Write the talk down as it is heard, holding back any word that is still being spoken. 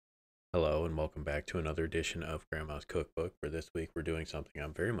Hello and welcome back to another edition of Grandma's Cookbook. For this week, we're doing something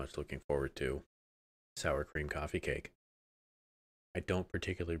I'm very much looking forward to: sour cream coffee cake. I don't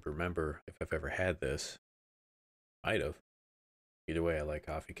particularly remember if I've ever had this. Might have. Either way, I like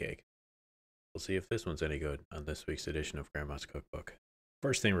coffee cake. We'll see if this one's any good on this week's edition of Grandma's Cookbook.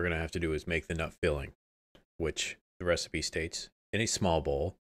 First thing we're going to have to do is make the nut filling, which the recipe states: in a small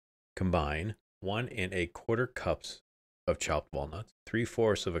bowl, combine 1¼ cups of chopped walnuts,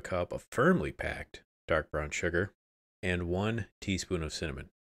 3/4 of a cup of firmly packed dark brown sugar, and 1 teaspoon of cinnamon.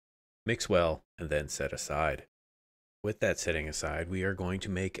 Mix well and then set aside. With that setting aside, we are going to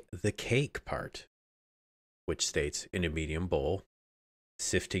make the cake part, which states: in a medium bowl,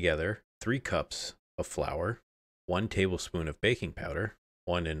 sift together 3 cups of flour, 1 tablespoon of baking powder,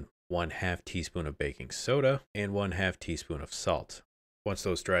 1½ teaspoon of baking soda, and 1/2 teaspoon of salt. Once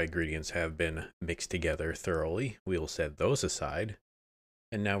those dry ingredients have been mixed together thoroughly, we will set those aside.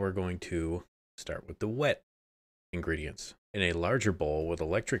 And now we're going to start with the wet ingredients. In a larger bowl with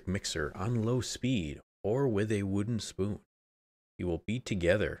electric mixer on low speed or with a wooden spoon, you will beat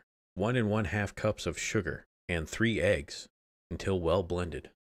together 1½ cups of sugar and 3 eggs until well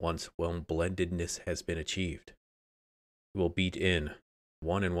blended. Once well blendedness has been achieved, you will beat in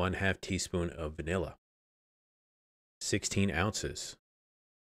 1½ teaspoon of vanilla, 16 ounces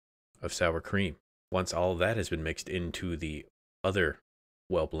of sour cream. Once all of that has been mixed into the other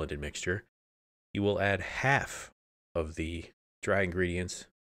well blended mixture, you will add half of the dry ingredients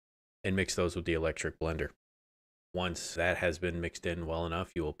and mix those with the electric blender. Once that has been mixed in well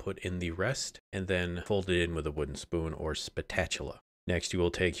enough, you will put in the rest and then fold it in with a wooden spoon or spatula. Next, you will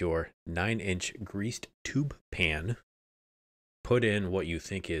take your 9-inch greased tube pan, put in what you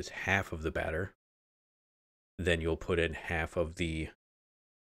think is half of the batter. Then you'll put in half of the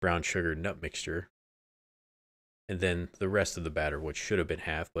brown sugar nut mixture, and then the rest of the batter, which should have been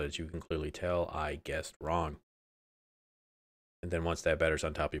half, but as you can clearly tell, I guessed wrong. And then once that batter's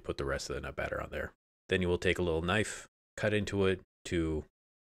on top, you put the rest of the nut batter on there. Then you will take a little knife, cut into it to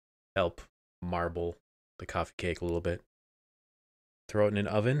help marble the coffee cake a little bit. Throw it in an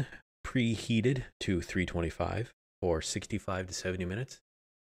oven, preheated to 325 for 65 to 70 minutes.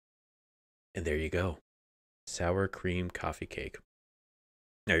 And there you go. Sour cream coffee cake.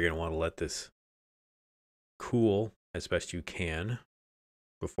 Now you're going to want to let this cool as best you can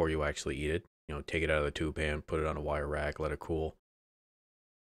before you actually eat it. You know, take it out of the tube pan, put it on a wire rack, let it cool,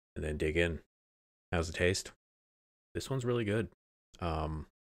 and then dig in. How's it taste? This one's really good.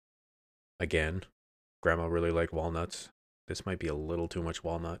 Again, Grandma really liked walnuts. This might be a little too much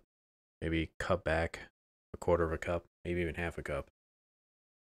walnut. Maybe cut back 1/4 cup, maybe even half a cup.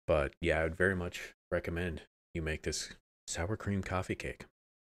 But yeah, I would very much recommend you make this sour cream coffee cake.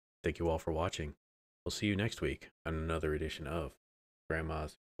 Thank you all for watching. We'll see you next week on another edition of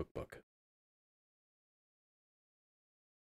Grandma's Cookbook.